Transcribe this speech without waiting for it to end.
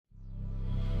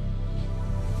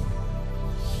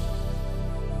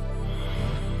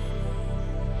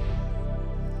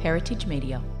Heritage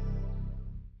Media.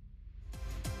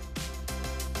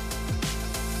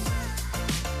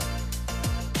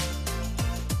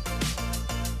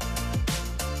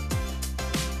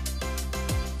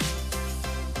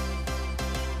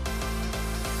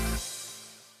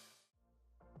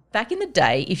 Back in the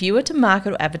day, if you were to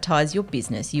market or advertise your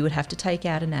business, you would have to take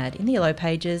out an ad in the Yellow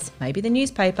Pages, maybe the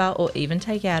newspaper, or even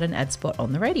take out an ad spot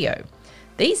on the radio.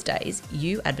 These days,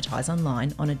 you advertise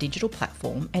online on a digital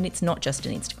platform, and it's not just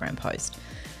an Instagram post.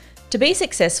 To be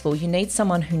successful, you need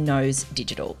someone who knows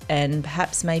digital, and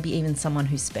perhaps maybe even someone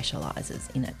who specialises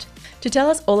in it. To tell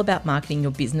us all about marketing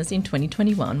your business in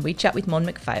 2021, we chat with Mon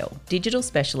McPhail, digital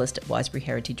specialist at Wisebury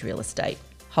Heritage Real Estate.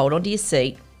 Hold on to your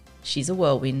seat. She's a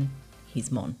whirlwind. Here's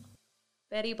Mon.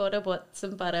 Betty bought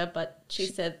some butter, but she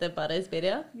said the butter's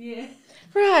bitter. Yeah.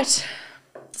 Right.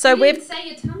 So You didn't say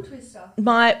your tongue twister.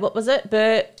 what was it?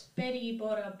 Betty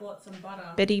bought some butter.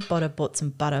 Betty bought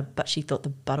some butter, but she thought the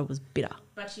butter was bitter.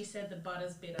 But she said the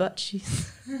butter's bitter. But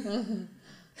she's...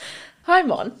 Hi,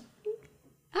 Mon.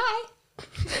 Hi.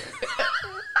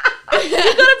 You've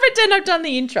got to pretend I've done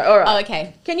the intro. All right. Oh,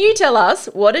 okay. Can you tell us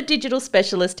what a digital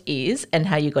specialist is and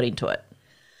how you got into it?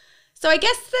 So I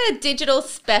guess the digital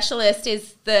specialist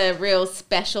is the real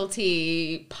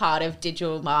specialty part of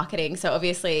digital marketing. So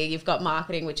obviously you've got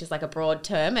marketing, which is like a broad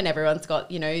term, and everyone's got,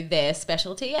 their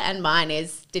specialty, and mine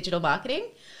is digital marketing.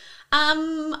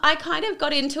 I kind of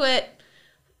got into it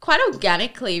quite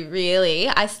organically, really.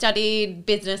 I studied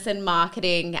business and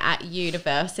marketing at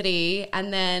university,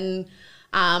 and then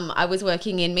I was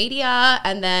working in media,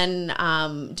 and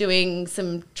then doing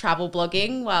some travel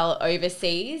blogging while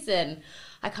overseas, and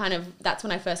that's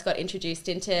when I first got introduced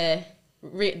into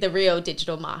the real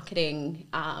digital marketing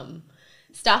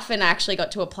stuff, and I actually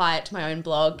got to apply it to my own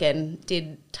blog and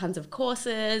did tons of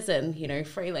courses and,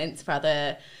 freelance for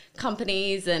other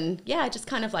companies, and I just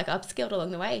kind of like upskilled along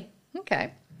the way.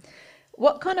 Okay.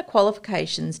 What kind of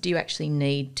qualifications do you actually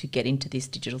need to get into this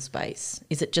digital space?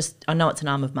 Is it just, I know it's an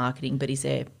arm of marketing, but is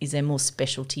there more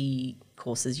specialty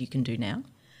courses you can do now?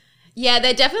 Yeah,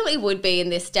 there definitely would be in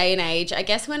this day and age. I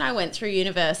guess when I went through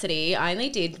university, I only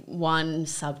did one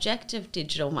subject of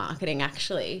digital marketing,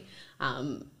 actually.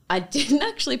 I didn't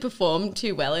actually perform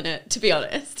too well in it, to be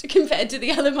honest, compared to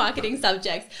the other marketing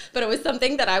subjects, but it was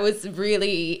something that I was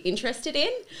really interested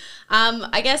in.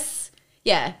 I guess,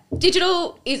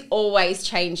 digital is always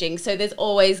changing, so there's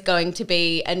always going to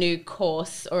be a new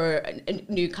course or a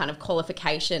new kind of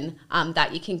qualification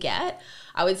that you can get.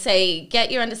 I would say get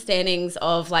your understandings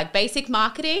of like basic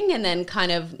marketing, and then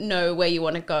kind of know where you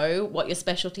want to go, what your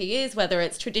specialty is, whether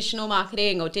it's traditional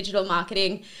marketing or digital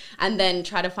marketing, and then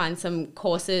try to find some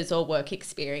courses or work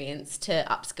experience to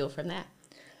upskill from there.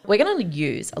 We're going to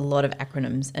use a lot of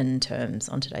acronyms and terms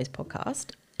on today's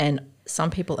podcast, and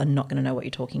some people are not going to know what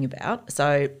you're talking about.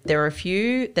 So there are a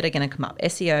few that are going to come up: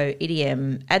 SEO,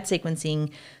 EDM, ad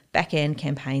sequencing, back-end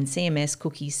campaign, CMS,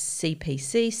 cookies,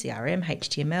 CPC, CRM,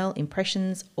 HTML,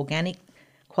 impressions, organic,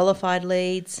 qualified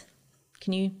leads.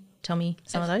 Can you tell me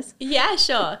some of those? Yeah,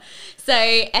 sure. So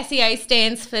SEO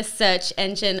stands for search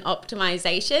engine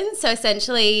optimization. So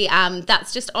essentially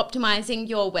that's just optimizing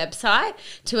your website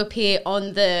to appear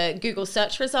on the Google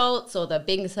search results or the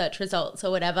Bing search results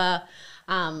or whatever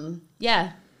platform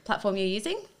you're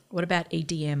using. What about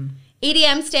EDM?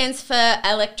 EDM stands for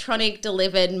electronic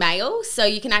delivered mail. So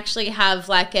you can actually have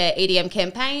like a EDM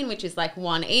campaign, which is like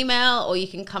one email, or you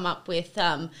can come up with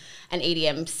an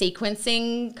EDM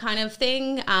sequencing kind of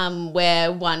thing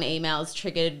where one email is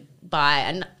triggered by,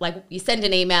 and like you send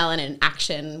an email and an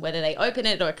action, whether they open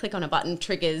it or click on a button,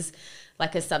 triggers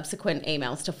like a subsequent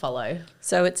emails to follow.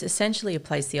 So it's essentially a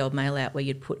place the old mail out where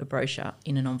you'd put a brochure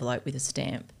in an envelope with a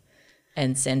stamp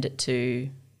and send it to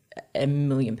a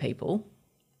million people.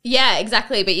 Yeah,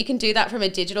 exactly. But you can do that from a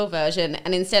digital version,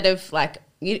 and instead of like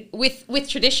with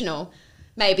traditional,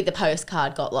 maybe the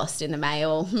postcard got lost in the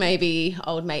mail, maybe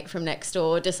old mate from next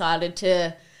door decided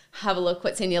to have a look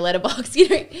what's in your letterbox.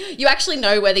 You actually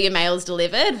know whether your mail's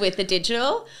delivered with the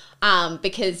digital,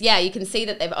 because you can see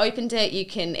that they've opened it. You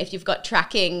can, if you've got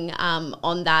tracking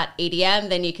on that EDM,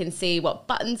 then you can see what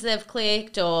buttons they've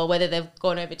clicked or whether they've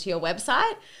gone over to your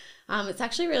website. It's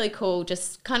actually really cool,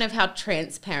 just kind of how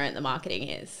transparent the marketing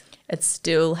is. It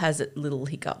still has a little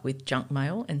hiccup with junk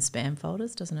mail and spam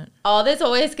folders, doesn't it? Oh, there's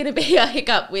always going to be a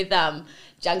hiccup with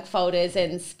junk folders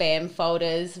and spam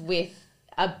folders with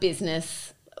a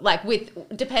business,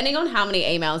 depending on how many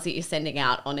emails that you're sending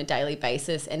out on a daily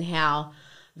basis and how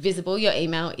visible your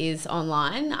email is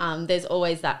online. There's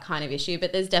always that kind of issue,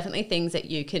 but there's definitely things that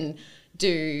you can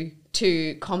do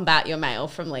to combat your mail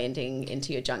from landing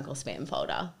into your junk or spam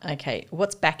folder. Okay,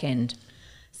 what's back end?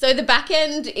 So the back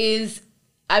end is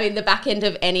the back end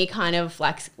of any kind of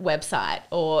like website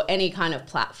or any kind of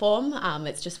platform,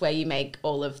 it's just where you make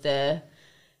all of the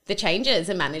changes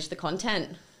and manage the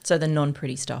content. So the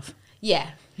non-pretty stuff.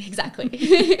 Yeah,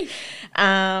 exactly.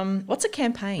 What's a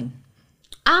campaign?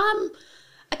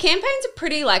 A campaign's a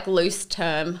pretty like loose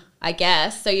term, I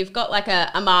guess. So you've got like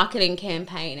a marketing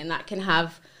campaign, and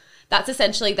that's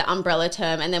essentially the umbrella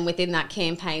term. And then within that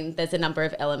campaign, there's a number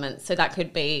of elements. So that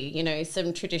could be, you know,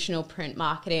 some traditional print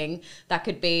marketing. That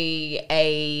could be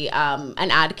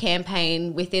an ad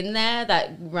campaign within there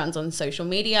that runs on social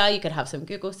media. You could have some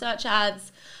Google search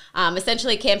ads.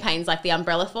 Essentially, campaigns like the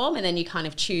umbrella form, and then you kind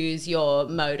of choose your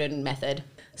mode and method.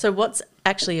 So what's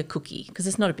actually a cookie? Because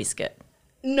it's not a biscuit.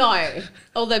 No,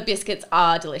 although biscuits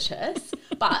are delicious.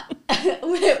 But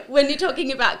when you're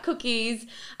talking about cookies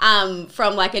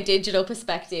from like a digital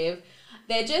perspective,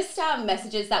 they're just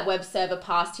messages that web server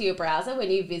pass to your browser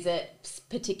when you visit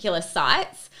particular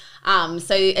sites.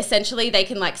 So essentially they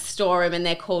can like store them, and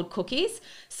they're called cookies.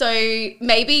 So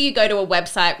maybe you go to a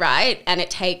website, right, and it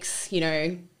takes, you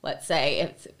know, let's say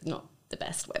it's not the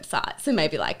best website, so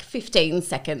maybe like 15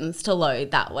 seconds to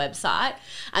load that website,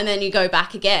 and then you go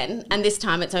back again, and this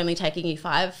time it's only taking you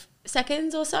 5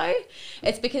 seconds or so.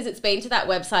 It's because it's been to that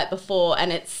website before,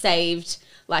 and it's saved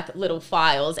like little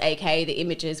files, aka the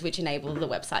images, which enable the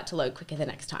website to load quicker the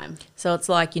next time. So it's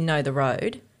like, you know, the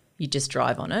road, you just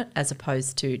drive on it, as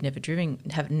opposed to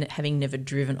having never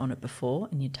driven on it before,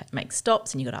 and you make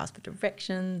stops, and you got to ask for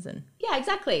directions. And Yeah,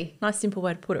 exactly. nice simple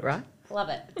way to put it, right? Love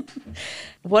it.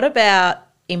 What about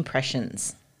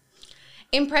impressions?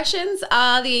 Impressions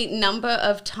are the number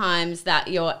of times that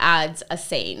your ads are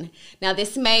seen. Now,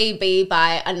 this may be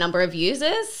by a number of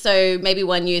users. So maybe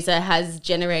one user has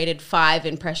generated 5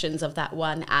 impressions of that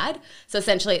one ad. So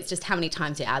essentially, it's just how many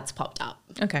times your ads popped up.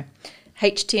 Okay.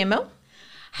 HTML?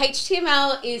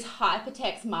 HTML is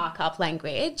hypertext markup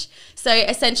language. So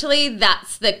essentially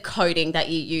that's the coding that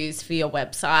you use for your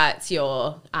websites,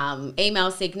 your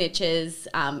email signatures.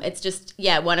 It's just,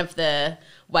 one of the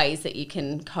ways that you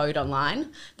can code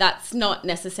online. That's not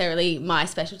necessarily my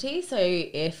specialty. So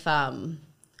if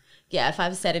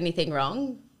I've said anything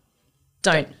wrong,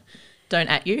 Don't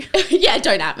at you.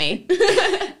 don't at me.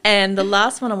 And the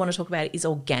last one I want to talk about is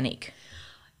organic.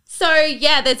 So,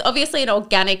 there's obviously an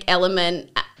organic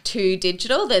element to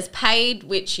digital. There's paid,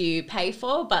 which you pay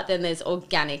for, but then there's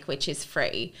organic, which is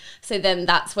free. So then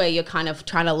that's where you're kind of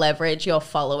trying to leverage your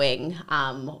following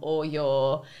or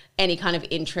your any kind of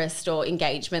interest or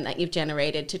engagement that you've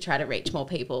generated to try to reach more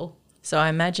people. So I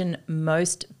imagine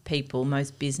most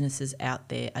businesses out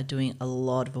there are doing a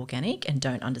lot of organic and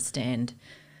don't understand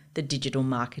the digital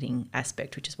marketing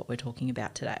aspect, which is what we're talking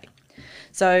about today.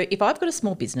 So if I've got a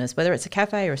small business, whether it's a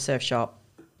cafe or a surf shop,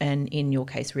 and in your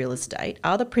case, real estate,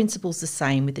 are the principles the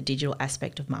same with the digital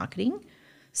aspect of marketing?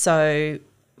 So,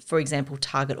 for example,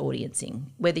 target audiencing.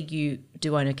 Whether you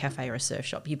do own a cafe or a surf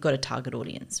shop, you've got a target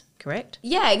audience, correct?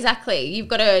 Yeah, exactly. You've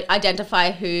got to identify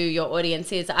who your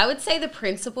audience is. I would say the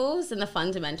principles and the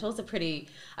fundamentals are pretty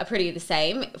the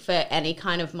same for any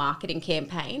kind of marketing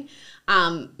campaign.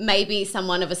 Maybe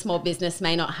someone of a small business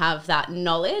may not have that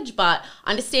knowledge, but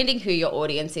understanding who your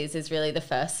audience is really the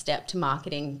first step to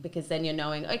marketing, because then you're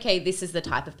knowing, okay, this is the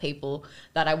type of people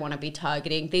that I want to be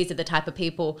targeting. These are the type of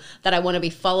people that I want to be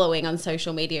following on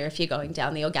social media if you're going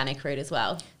down the organic route as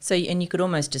well. So, and you could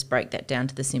almost just break that down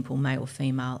to the simple male,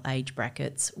 female, age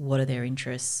brackets. What are their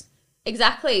interests?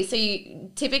 Exactly. So you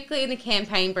typically in the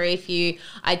campaign brief, you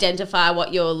identify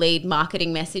what your lead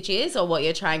marketing message is or what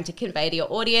you're trying to convey to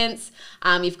your audience.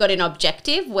 You've got an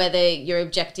objective, whether your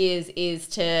objective is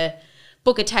to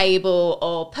book a table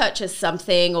or purchase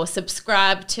something or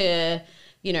subscribe to,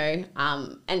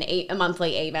 a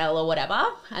monthly email or whatever.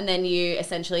 And then you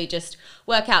essentially just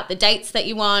work out the dates that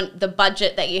you want, the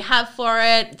budget that you have for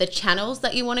it, the channels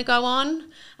that you want to go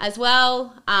on as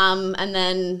well. And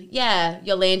then,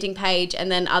 your landing page,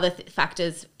 and then other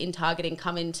factors in targeting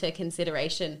come into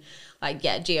consideration, like,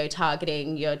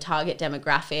 geo-targeting, your target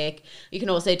demographic. You can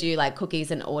also do like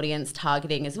cookies and audience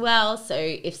targeting as well. So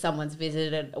if someone's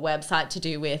visited a website to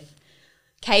do with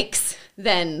cakes,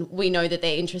 then we know that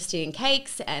they're interested in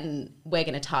cakes, and we're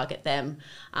going to target them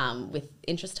with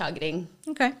interest targeting.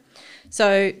 Okay.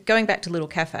 So going back to Little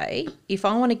Cafe, if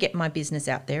I want to get my business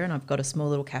out there, and I've got a small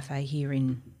little cafe here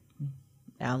in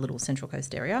our little Central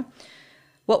Coast area,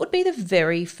 what would be the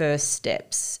very first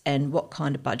steps, and what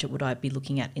kind of budget would I be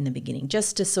looking at in the beginning,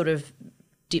 just to sort of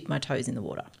dip my toes in the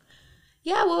water?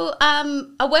 Yeah, well,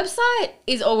 a website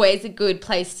is always a good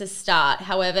place to start.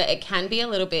 However, it can be a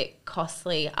little bit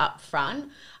costly up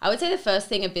front. I would say the first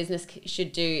thing a business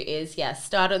should do is,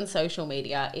 start on social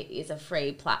media. It is a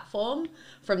free platform.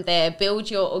 From there, build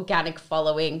your organic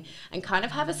following and kind of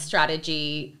have a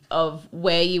strategy of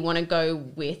where you want to go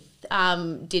with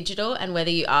digital and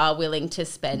whether you are willing to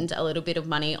spend a little bit of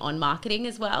money on marketing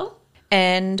as well.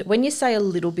 And when you say a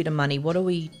little bit of money, what are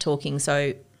we talking?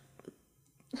 So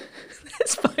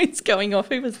this phone's going off.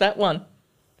 Who was that one?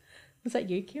 Was that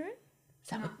you, Kieran?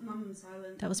 Mum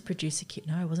silent. That was producer Kit.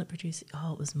 No, it wasn't producer.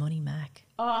 Oh, it was Monty Mac.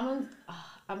 Oh,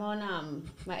 I'm on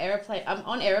my aeroplane. I'm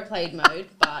on aeroplane mode,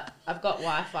 but I've got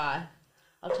Wi-Fi.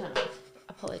 I'll turn it off.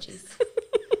 Apologies.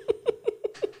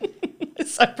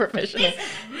 So professional.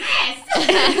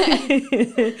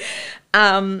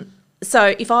 So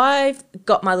if I've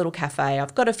got my little cafe,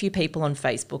 I've got a few people on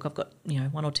Facebook, I've got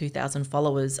 1,000 or 2,000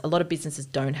 followers. A lot of businesses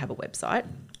don't have a website.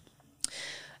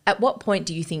 At what point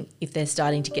do you think, if they're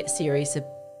starting to get serious, At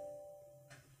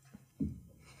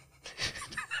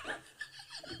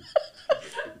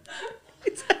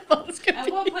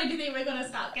what point do you think we're going to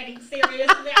start getting serious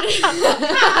about it?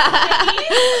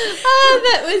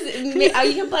 That was me. Oh,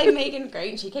 you can blame Megan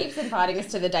Green. She keeps inviting us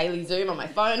to the daily Zoom on my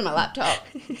phone and my laptop.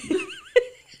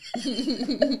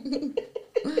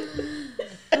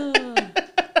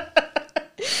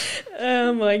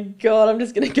 Oh my God, I'm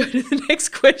just going to go to the next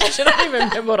question. I don't even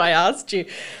remember what I asked you.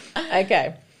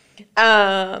 Okay.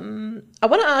 I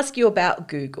want to ask you about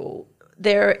Google.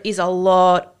 There is a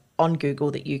lot on Google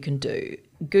that you can do.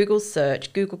 Google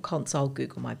Search, Google Console,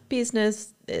 Google My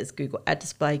Business, there's Google Ad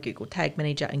Display, Google Tag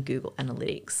Manager, and Google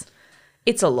Analytics.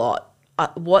 It's a lot.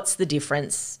 What's the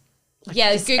difference?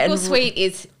 Yeah, Google Suite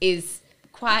is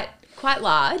quite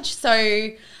large. So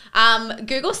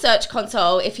Google Search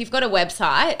Console, if you've got a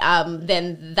website,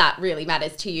 then that really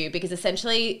matters to you because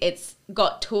essentially it's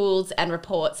got tools and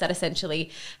reports that essentially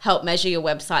help measure your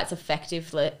website's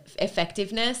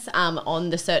effectiveness on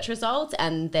the search results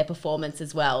and their performance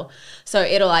as well. So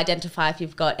it'll identify if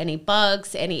you've got any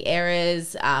bugs, any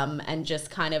errors, and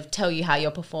just kind of tell you how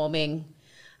you're performing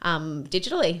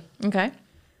digitally. Okay.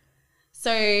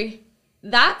 So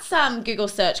that's Google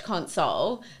Search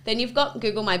Console. Then you've got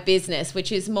Google My Business,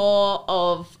 which is more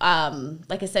of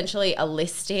like essentially a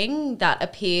listing that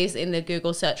appears in the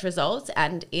Google search results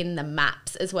and in the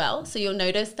maps as well. So you'll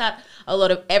notice that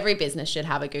every business should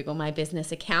have a Google My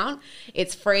Business account.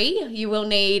 It's free. You will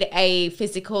need a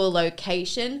physical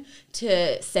location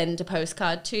to send a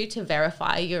postcard to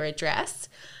verify your address.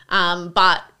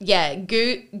 But yeah,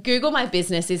 Google My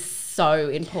Business is so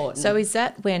important. So is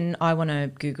that when I want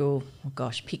to Google,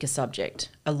 pick a subject,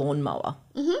 a lawnmower,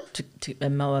 to a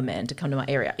mower man to come to my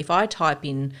area. If I type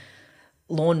in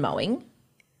lawn mowing,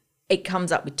 it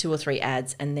comes up with 2 or 3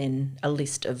 ads and then a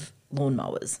list of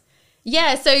lawnmowers.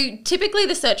 Yeah, so typically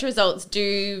the search results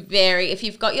do vary. If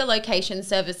you've got your location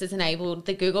services enabled,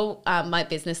 the Google My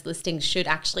Business listings should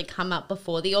actually come up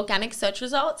before the organic search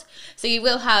results. So you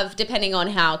will have, depending on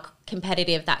how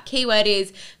competitive that keyword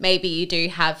is, maybe you do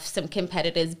have some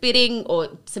competitors bidding or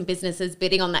some businesses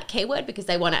bidding on that keyword because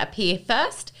they want to appear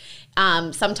first.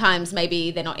 Sometimes maybe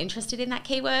they're not interested in that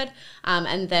keyword,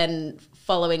 and then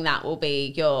following that will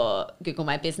be your Google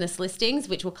My Business listings,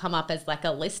 which will come up as like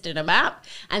a list and a map,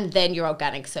 and then your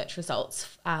organic search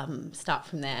results start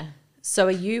from there. So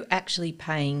are you actually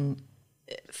paying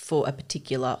for a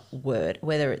particular word,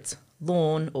 whether it's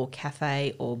lawn or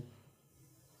cafe or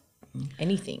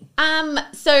anything?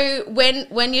 So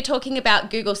when you're talking about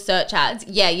Google search ads,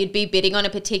 you'd be bidding on a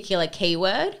particular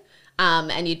keyword.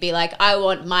 And you'd be like, I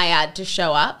want my ad to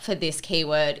show up for this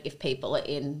keyword if people are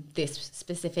in this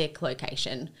specific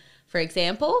location, for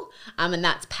example, and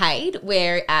that's paid,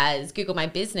 whereas Google My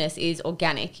Business is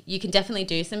organic. You can definitely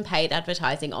do some paid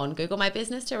advertising on Google My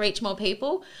Business to reach more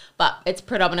people, but it's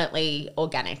predominantly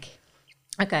organic.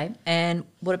 Okay, and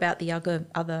what about the other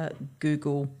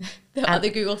Google?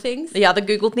 Other Google things? The other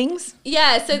Google things?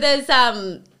 Yeah, so there's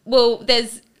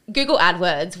Google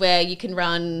AdWords where you can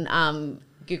run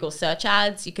Google search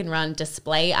ads. You can run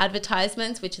display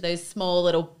advertisements, which are those small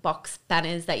little box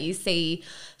banners that you see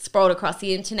sprawled across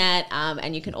the internet.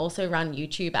 And you can also run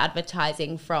YouTube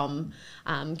advertising from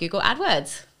Google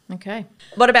AdWords. Okay.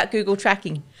 What about Google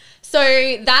tracking? So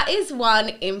that is one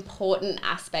important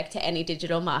aspect to any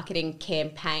digital marketing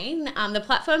campaign. The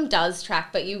platform does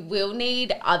track, but you will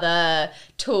need other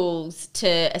tools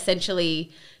to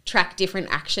essentially track different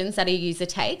actions that a user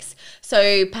takes.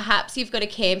 So perhaps you've got a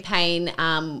campaign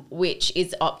which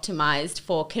is optimized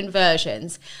for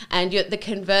conversions, and the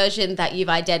conversion that you've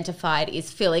identified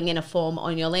is filling in a form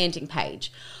on your landing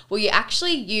page. Well, you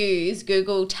actually use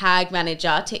Google Tag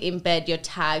Manager to embed your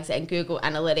tags and Google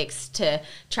Analytics to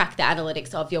track the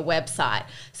analytics of your website.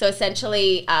 So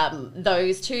essentially,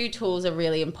 those two tools are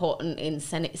really important in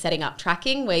setting up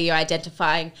tracking, where you're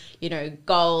identifying,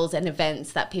 goals and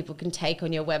events that people can take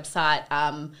on your website,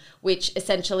 which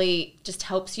essentially just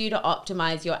helps you to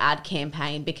optimize your ad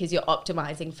campaign, because you're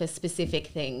optimizing for specific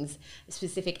things,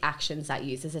 specific actions that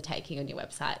users are taking on your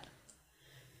website.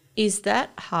 Is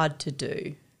that hard to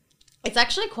do? It's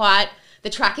actually the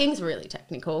tracking's really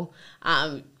technical.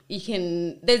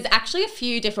 There's actually a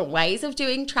few different ways of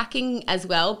doing tracking as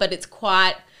well, but it's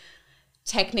quite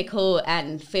technical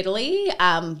and fiddly.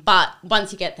 But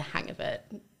once you get the hang of it,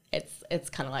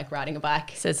 it's kind of like riding a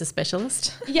bike. Says the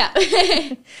specialist. Yeah.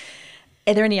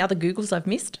 Are there any other Googles I've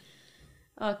missed?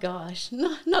 Oh gosh,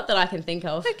 not that I can think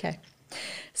of. Okay.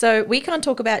 So we can't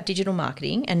talk about digital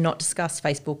marketing and not discuss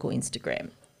Facebook or Instagram.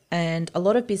 And a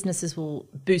lot of businesses will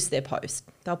boost their post.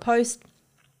 They'll post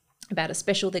about a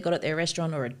special they got at their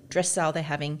restaurant or a dress sale they're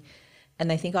having,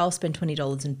 and they think, I'll spend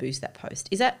 $20 and boost that post.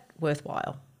 Is that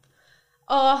worthwhile?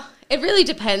 Oh, it really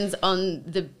depends on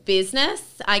the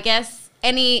business. I guess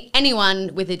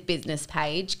anyone with a business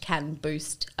page can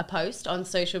boost a post on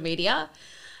social media.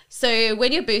 So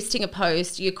when you're boosting a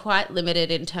post, you're quite limited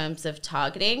in terms of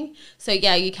targeting. So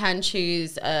yeah, you can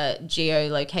choose a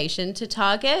geolocation to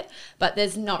target, but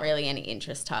there's not really any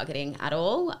interest targeting at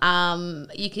all.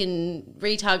 You can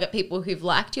retarget people who've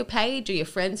liked your page or your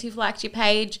friends who've liked your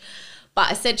page, but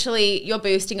essentially you're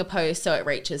boosting a post so it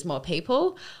reaches more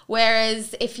people.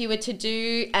 Whereas if you were to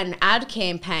do an ad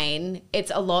campaign,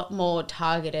 it's a lot more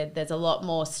targeted. There's a lot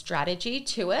more strategy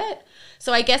to it.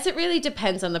 So I guess it really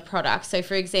depends on the product. So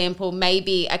for example,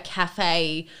 maybe a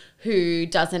cafe who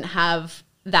doesn't have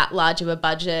that large of a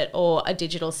budget or a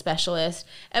digital specialist,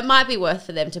 it might be worth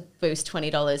for them to boost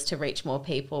 $20 to reach more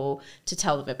people, to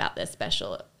tell them about their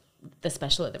special at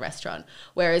the restaurant.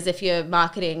 Whereas if you're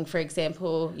marketing, for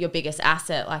example, your biggest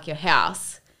asset like your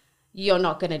house, you're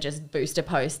not going to just boost a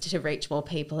post to reach more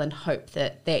people and hope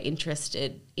that they're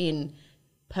interested in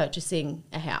purchasing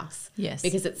a house. Yes.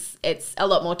 Because it's a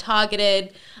lot more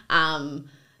targeted.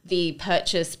 The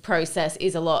purchase process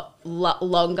is a lot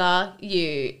longer.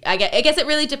 I guess it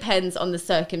really depends on the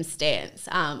circumstance.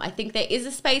 I think there is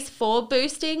a space for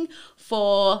boosting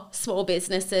for small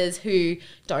businesses who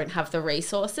don't have the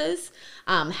resources.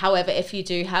 However, if you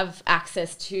do have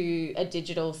access to a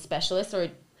digital specialist, or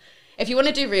if you want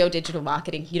to do real digital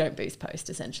marketing, you don't boost post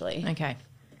essentially. Okay.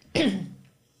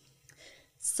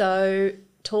 So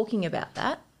talking about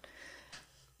that,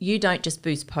 you don't just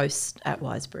boost posts at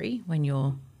Wiseberry when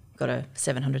you're got a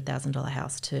 $700,000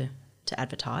 house to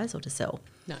advertise or to sell.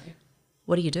 No.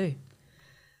 What do you do?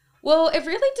 Well, it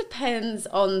really depends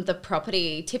on the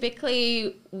property.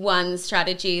 Typically, one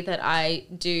strategy that I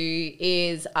do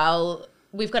is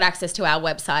we've got access to our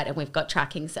website and we've got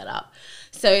tracking set up.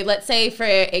 So let's say, for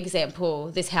example,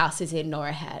 this house is in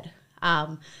Norah Head.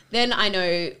 Then I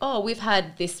know,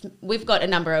 we've got a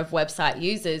number of website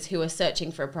users who are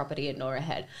searching for a property in Norah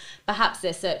Head. Perhaps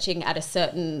they're searching at a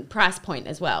certain price point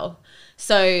as well.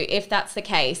 So if that's the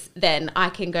case, then I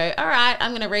can go, all right,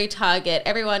 I'm going to retarget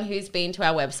everyone who's been to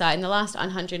our website in the last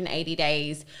 180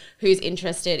 days who's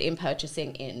interested in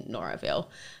purchasing in Noraville.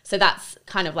 So that's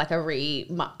kind of like a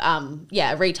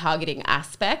retargeting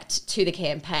aspect to the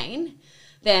campaign.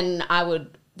 Then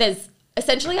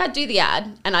essentially, I'd do the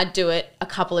ad and I'd do it a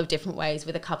couple of different ways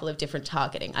with a couple of different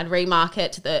targeting. I'd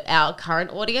remarket to our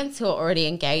current audience who are already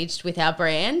engaged with our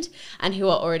brand and who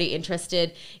are already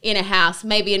interested in a house,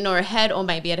 maybe in Norah Head, or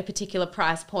maybe at a particular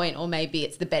price point, or maybe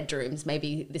it's the bedrooms.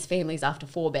 Maybe this family's after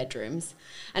 4 bedrooms.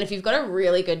 And if you've got a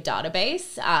really good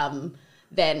database,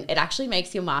 then it actually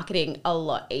makes your marketing a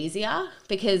lot easier,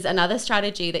 because another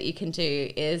strategy that you can do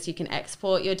is you can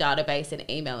export your database and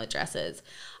email addresses,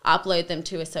 upload them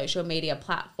to a social media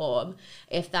platform.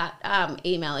 If that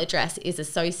email address is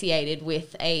associated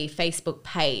with a Facebook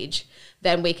page,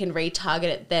 then we can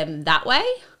retarget them that way.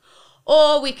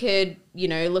 Or we could,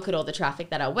 look at all the traffic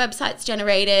that our website's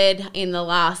generated in the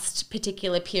last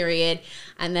particular period,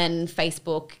 and then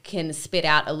Facebook can spit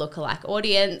out a lookalike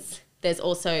audience. There's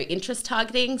also interest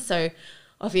targeting. So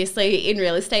obviously in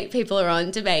real estate, people are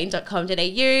on domain.com.au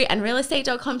and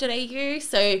realestate.com.au.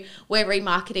 So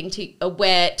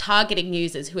we're targeting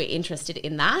users who are interested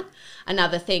in that.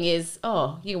 Another thing is,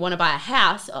 you want to buy a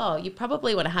house. You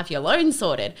probably want to have your loan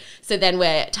sorted. So then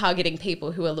we're targeting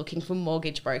people who are looking for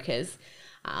mortgage brokers.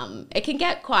 It can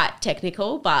get quite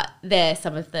technical, but they're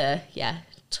some of the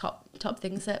top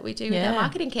things that we do with our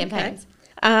marketing campaigns.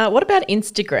 What about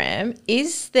Instagram?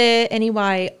 Is there any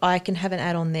way I can have an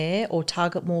ad on there or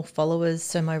target more followers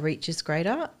so my reach is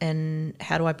greater? And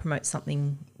how do I promote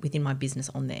something within my business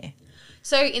on there?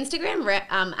 So Instagram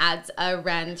ads are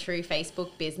ran through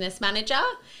Facebook Business Manager.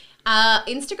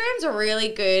 Instagrams are really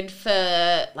good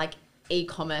for like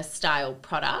e-commerce style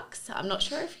products. I'm not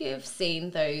sure if you've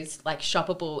seen those like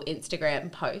shoppable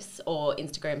Instagram posts or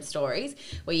Instagram stories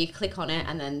where you click on it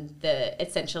and then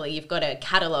essentially you've got a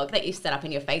catalog that you've set up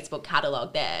in your Facebook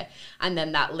catalog there, and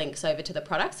then that links over to the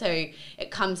product. So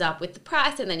it comes up with the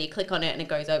price and then you click on it and it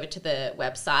goes over to the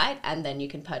website and then you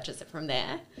can purchase it from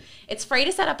there. It's free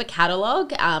to set up a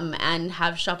catalog and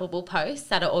have shoppable posts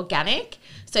that are organic.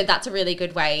 So that's a really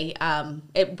good way.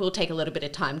 It will take a little bit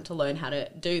of time to learn how to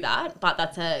do that, but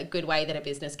that's a good way that a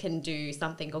business can do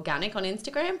something organic on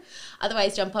Instagram.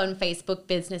 Otherwise, jump on Facebook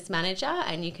Business Manager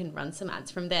and you can run some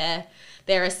ads from there.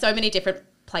 There are so many different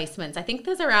placements. I think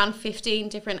there's around 15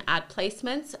 different ad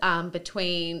placements on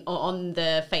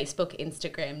the Facebook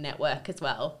Instagram network as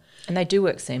well. And they do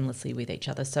work seamlessly with each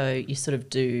other. So you sort of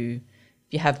do,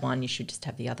 if you have one, you should just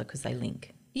have the other because they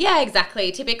link. Yeah,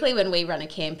 exactly. Typically when we run a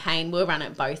campaign, we'll run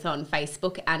it both on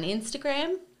Facebook and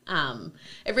Instagram.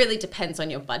 It really depends on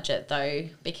your budget though,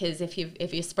 because if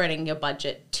you're spreading your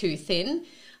budget too thin,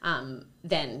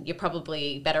 then you're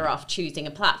probably better off choosing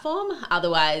a platform.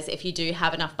 Otherwise, if you do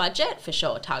have enough budget, for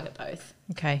sure, target both.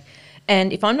 Okay.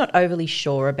 And if I'm not overly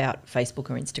sure about Facebook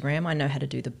or Instagram, I know how to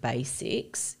do the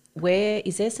basics.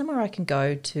 Is there somewhere I can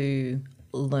go to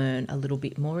learn a little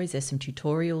bit more? Is there some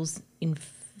tutorials in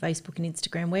Facebook and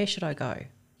Instagram? Where should I go?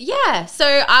 Yeah, so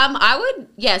I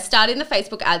would start in the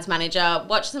Facebook Ads Manager,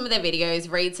 watch some of their videos,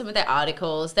 read some of their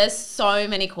articles. There's so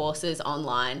many courses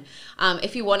online.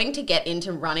 If you're wanting to get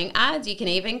into running ads, you can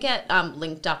even get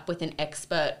linked up with an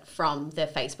expert from the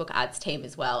Facebook Ads team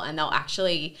as well, and they'll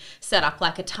actually set up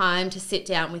like a time to sit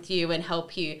down with you and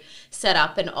help you set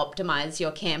up and optimize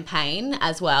your campaign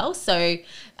as well. So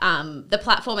the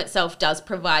platform itself does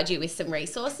provide you with some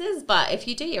resources, but if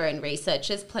you do your own research,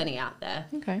 there's plenty out there.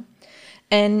 Okay.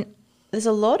 And there's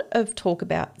a lot of talk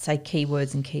about, say,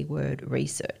 keywords and keyword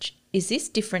research. Is this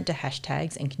different to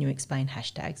hashtags, and can you explain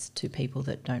hashtags to people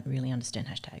that don't really understand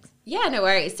hashtags? Yeah, no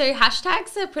worries. So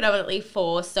hashtags are predominantly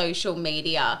for social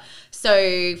media.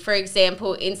 So, for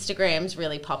example, Instagram's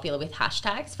really popular with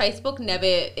hashtags. Facebook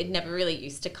never really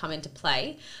used to come into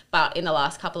play, but in the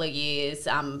last couple of years,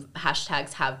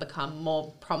 hashtags have become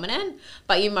more prominent.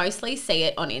 But you mostly see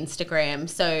it on Instagram.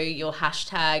 So your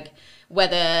hashtag,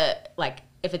 whether like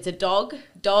if it's a dog,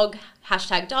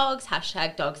 hashtag dogs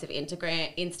of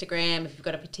Instagram, if you've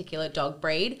got a particular dog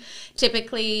breed.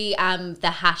 Typically,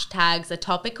 the hashtags are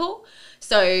topical.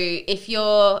 So if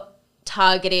you're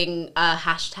targeting a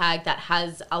hashtag that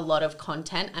has a lot of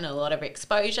content and a lot of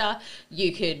exposure,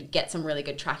 you could get some really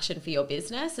good traction for your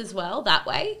business as well that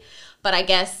way. But I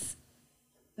guess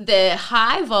the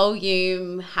high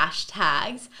volume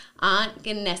hashtags aren't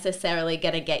necessarily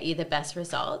going to get you the best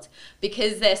results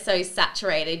because they're so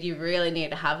saturated. You really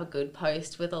need to have a good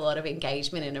post with a lot of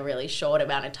engagement in a really short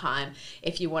amount of time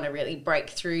if you want to really break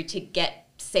through to get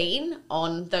seen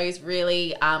on those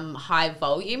really high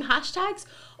volume hashtags,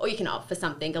 or you can opt for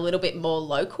something a little bit more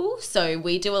local. So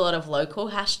we do a lot of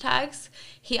local hashtags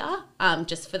here,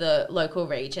 just for the local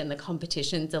region. The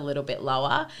competition's a little bit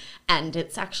lower and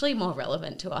it's actually more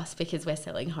relevant to us because we're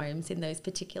selling homes in those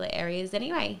particular areas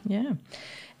anyway. Yeah.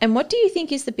 And what do you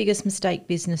think is the biggest mistake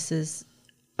business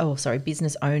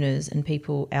owners and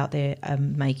people out there are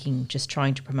making just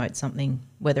trying to promote something,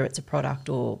 whether it's a product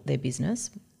or their business?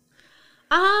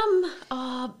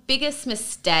 Biggest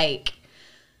mistake.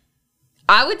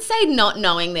 I would say not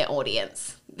knowing their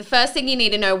audience. The first thing you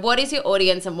need to know, what is your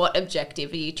audience and what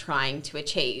objective are you trying to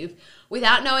achieve?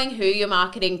 Without knowing who you're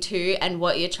marketing to and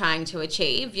what you're trying to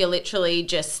achieve, you're literally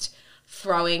just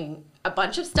throwing a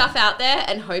bunch of stuff out there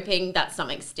and hoping that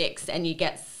something sticks and you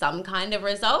get some kind of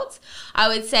results. I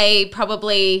would say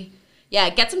probably,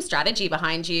 get some strategy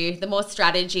behind you. The more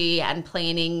strategy and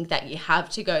planning that you have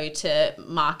to go to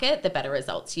market, the better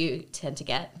results you tend to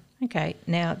get. Okay,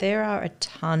 now there are a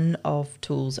ton of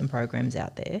tools and programs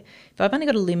out there. If I've only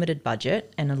got a limited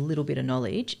budget and a little bit of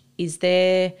knowledge, is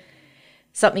there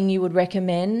something you would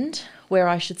recommend where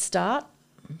I should start?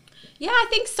 Yeah, I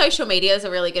think social media is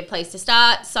a really good place to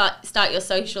start. Start your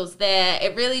socials there.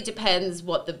 It really depends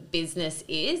what the business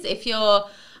is. If you're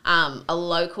a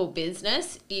local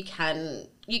business, you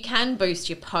can boost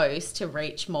your posts to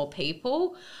reach more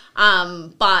people,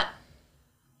 but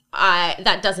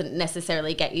that doesn't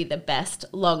necessarily get you the best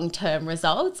long-term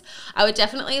results. I would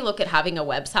definitely look at having a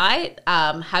website,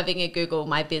 having a Google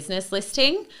My Business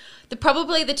listing.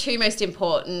 Probably the two most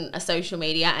important are social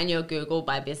media and your Google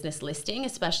My Business listing,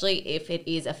 especially if it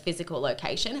is a physical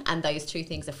location, and those two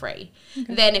things are free.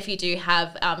 Okay. Then if you do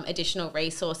have additional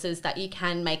resources that you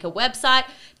can make a website,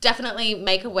 definitely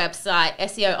make a website,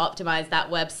 SEO optimize that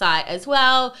website as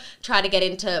well. Try to get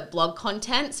into blog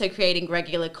content, so creating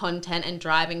regular content and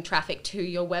driving traffic to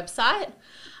your website.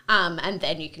 And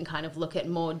then you can kind of look at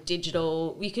more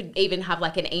digital. You could even have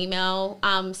like an email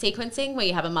sequencing where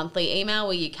you have a monthly email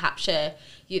where you capture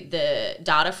the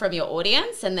data from your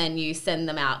audience, and then you send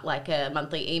them out like a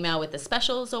monthly email with the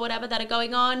specials or whatever that are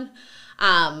going on.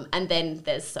 And then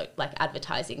there's like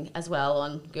advertising as well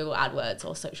on Google AdWords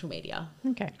or social media.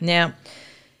 Okay. Now,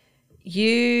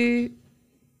 you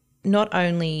not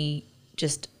only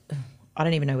just, I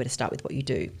don't even know where to start with what you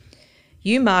do.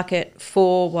 You market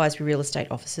 4 Wisebury real estate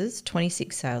offices,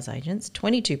 26 sales agents,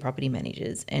 22 property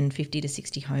managers, and 50 to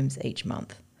 60 homes each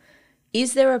month.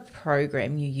 Is there a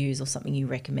program you use or something you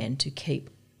recommend to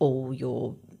keep all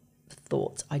your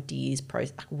thoughts, ideas,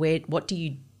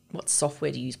 what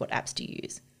software do you use? What apps do you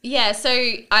use? Yeah, so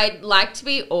I like to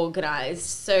be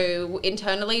organised. So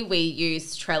internally we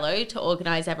use Trello to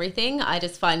organise everything. I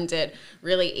just find it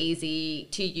really easy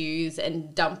to use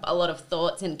and dump a lot of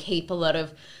thoughts and keep a lot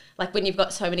of, like when you've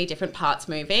got so many different parts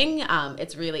moving,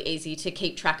 it's really easy to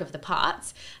keep track of the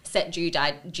parts, set due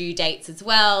dates as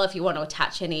well. If you want to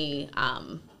attach any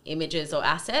images or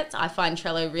assets, I find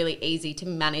Trello really easy to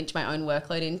manage my own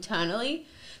workload internally.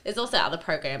 There's also other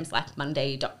programs like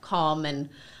Monday.com, and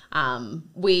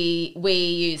we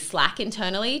use Slack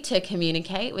internally to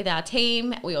communicate with our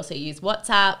team. We also use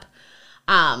WhatsApp.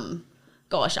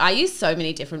 Gosh, I use so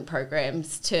many different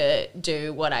programs to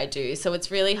do what I do. So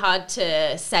it's really hard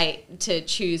to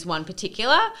choose one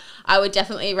particular. I would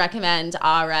definitely recommend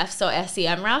RFs or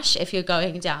SEMrush if you're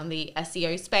going down the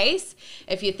SEO space.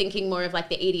 If you're thinking more of like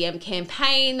the EDM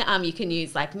campaign, you can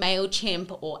use like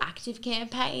MailChimp or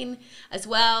ActiveCampaign as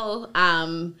well.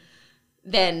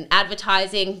 Then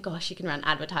advertising, gosh, you can run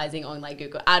advertising on like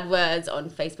Google AdWords, on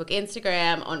Facebook,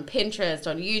 Instagram, on Pinterest,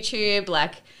 on YouTube,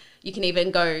 like. You can even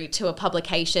go to a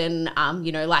publication,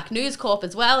 like News Corp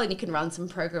as well, and you can run some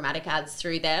programmatic ads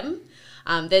through them.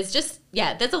 There's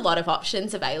a lot of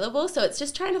options available. So it's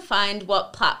just trying to find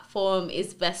what platform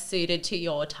is best suited to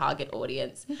your target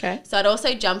audience. Okay. So I'd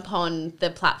also jump on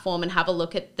the platform and have a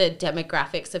look at the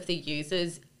demographics of the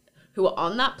users who are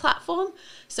on that platform.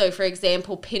 So for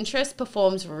example, Pinterest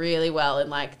performs really well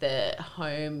in like the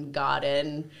home,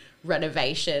 garden,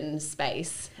 renovation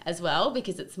space as well,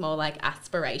 because it's more like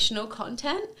aspirational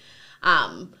content.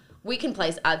 We can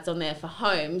place ads on there for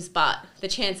homes, but the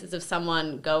chances of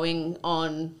someone going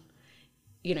on,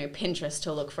 Pinterest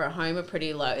to look for a home are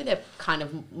pretty low. They're kind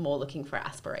of more looking for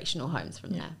aspirational homes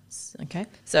from there. Okay.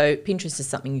 So Pinterest is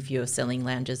something if you're selling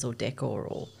lounges or decor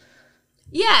or...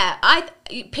 Yeah,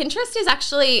 Pinterest is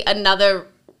actually another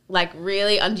like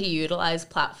really underutilized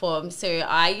platform. So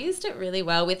I used it really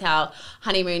well with our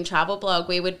honeymoon travel blog.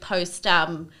 We would post,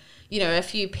 a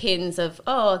few pins of,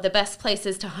 the best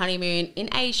places to honeymoon in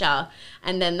Asia.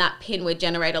 And then that pin would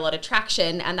generate a lot of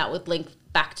traction, and that would link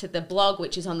back to the blog,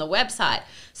 which is on the website.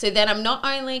 So then I'm not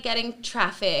only getting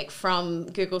traffic from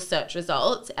Google search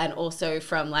results and also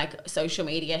from like social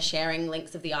media sharing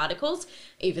links of the articles,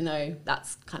 even though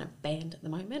that's kind of banned at the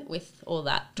moment with all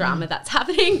that drama that's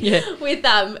happening with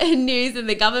news and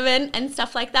the government and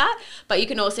stuff like that. But you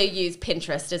can also use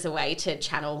Pinterest as a way to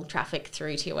channel traffic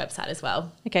through to your website as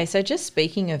well. Okay, so just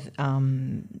speaking of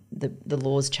the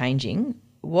laws changing,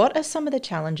 what are some of the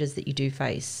challenges that you do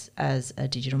face as a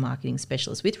digital marketing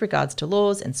specialist with regards to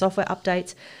laws and software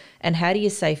updates, and how do you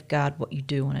safeguard what you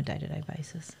do on a day-to-day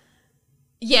basis?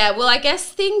 Yeah, well, I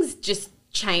guess things just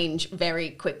change very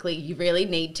quickly. You really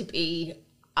need to be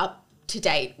up to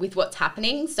date with what's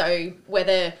happening. So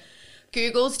whether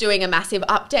Google's doing a massive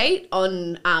update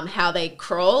on how they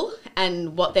crawl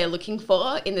and what they're looking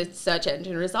for in the search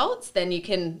engine results, then you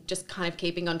can just kind of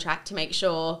keeping on track to make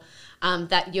sure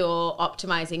that you're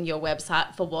optimizing your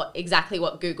website for exactly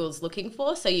what Google's looking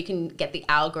for, so you can get the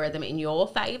algorithm in your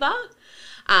favor.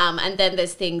 And then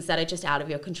there's things that are just out of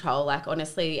your control, like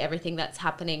honestly everything that's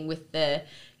happening with the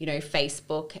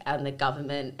Facebook and the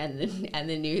government and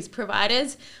the news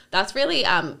providers, that's really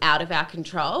out of our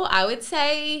control. I would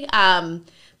say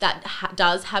that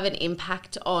does have an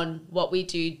impact on what we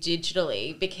do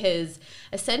digitally, because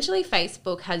essentially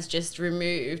Facebook has just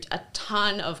removed a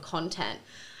ton of content.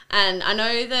 And I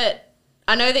know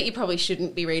that you probably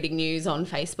shouldn't be reading news on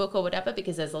Facebook or whatever,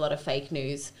 because there's a lot of fake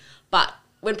news. But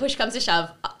when push comes to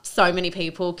shove, so many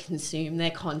people consume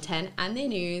their content and their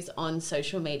news on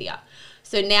social media.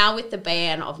 So now with the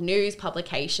ban of news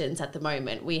publications at the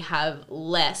moment, we have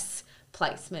less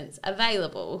placements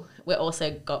available. We've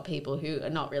also got people who are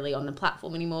not really on the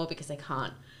platform anymore because they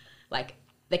can't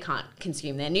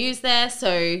consume their news there.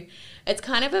 So it's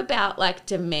kind of about like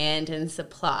demand and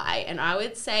supply. And I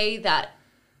would say that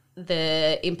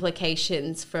the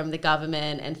implications from the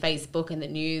government and Facebook and the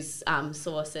news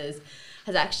sources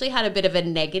has actually had a bit of a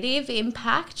negative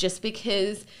impact just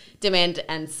because demand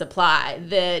and supply.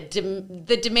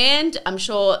 The demand, I'm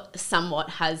sure, somewhat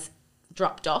has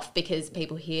dropped off because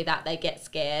people hear that, they get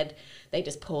scared, they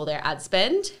just pull their ad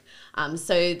spend.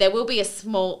 So there will be a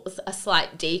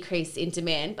slight decrease in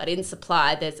demand, but in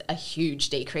supply, there's a huge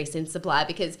decrease in supply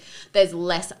because there's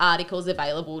less articles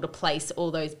available to place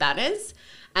all those banners.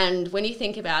 And when you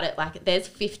think about it, like there's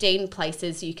 15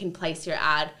 places you can place your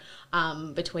ad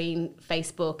between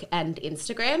Facebook and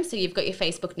Instagram. So you've got your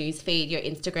Facebook news feed, your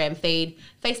Instagram feed,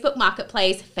 Facebook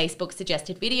Marketplace, Facebook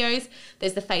suggested videos.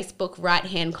 There's the Facebook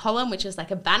right-hand column, which is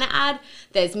like a banner ad.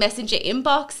 There's Messenger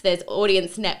inbox. There's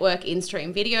audience network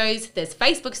in-stream videos. There's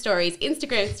Facebook stories,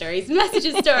 Instagram stories,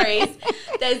 Messenger stories.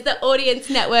 There's the audience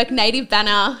network native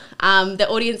banner, the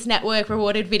audience network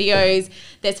rewarded videos.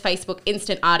 There's Facebook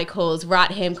instant articles,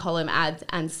 right-hand column ads,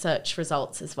 and search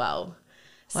results as well.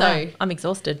 So Wow, I'm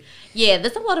exhausted. yeah,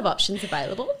 there's a lot of options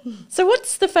available. So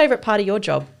what's the favourite part of your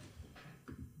job?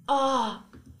 Oh,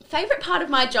 favourite part of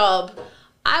my job,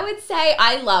 I would say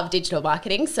I love digital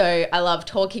marketing. So I love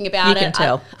talking about You it. can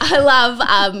tell. I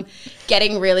love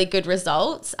getting really good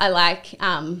results. I like,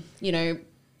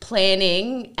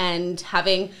 planning and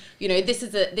having, this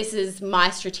is my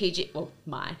strategic,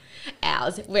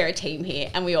 ours. We're a team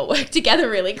here and we all work together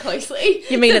really closely.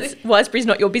 You mean it's Wisebury's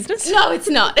not your business? No, it's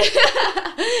not.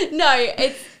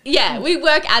 We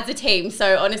work as a team.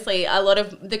 So honestly, a lot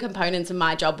of the components of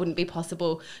my job wouldn't be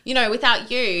possible,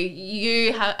 without you.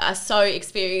 You are so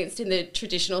experienced in the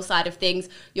traditional side of things.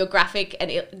 Your graphic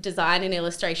and design and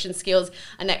illustration skills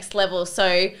are next level.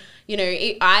 So,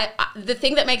 the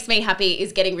thing that makes me happy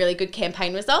is getting really good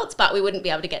campaign results, but we wouldn't be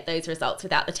able to get those results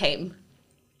without the team.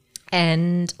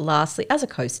 And lastly, as a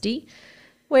coastie,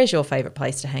 where's your favourite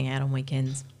place to hang out on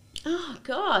weekends? Oh,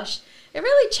 gosh. It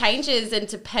really changes and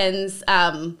depends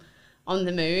on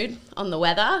the mood, on the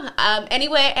weather.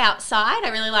 Anywhere outside, I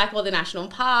really like all the national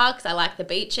parks. I like the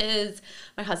beaches.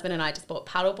 My husband and I just bought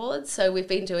paddle boards, so we've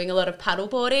been doing a lot of paddle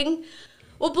boarding.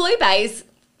 Well, Blue Bay's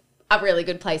a really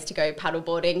good place to go paddle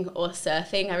boarding or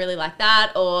surfing. I really like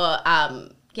that. Or,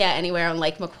 anywhere on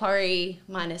Lake Macquarie,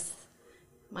 minus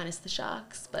the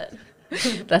sharks, but...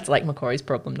 That's Lake Macquarie's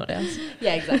problem, not ours.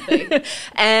 Yeah, exactly.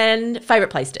 And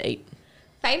favourite place to eat?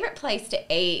 Favourite place to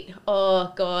eat?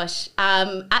 Oh, gosh.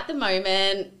 At the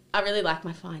moment, I really like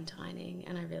my fine dining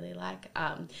and I really like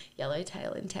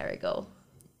Yellowtail in Terrigal.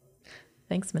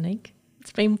 Thanks, Monique.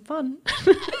 It's been fun.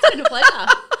 It's been a pleasure.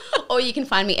 Or you can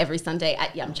find me every Sunday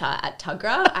at Yumcha at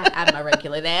Tuggerah. I am a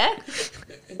regular there.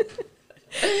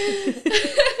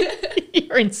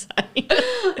 You're insane.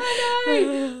 I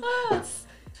know. Oh, it's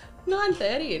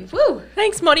 9:30 and woo.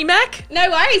 Thanks, Monty Mac. No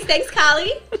worries. Thanks,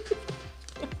 Carly.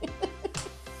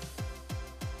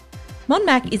 Mon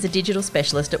Mac is a digital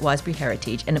specialist at Wisebury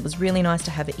Heritage, and it was really nice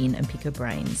to have her in and pick her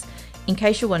brains. In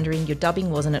case you're wondering, your dubbing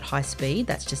wasn't at high speed.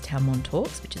 That's just how Mon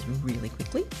talks, which is really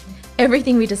quickly.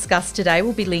 Everything we discussed today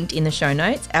will be linked in the show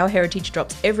notes. Our Heritage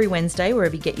drops every Wednesday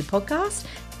wherever you get your podcast.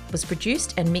 It was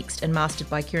produced and mixed and mastered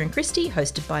by Kieran Christie,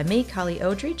 hosted by me, Carly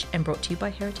Eldridge, and brought to you by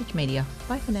Heritage Media.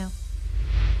 Bye for now.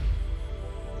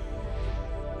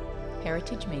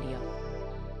 Heritage Media.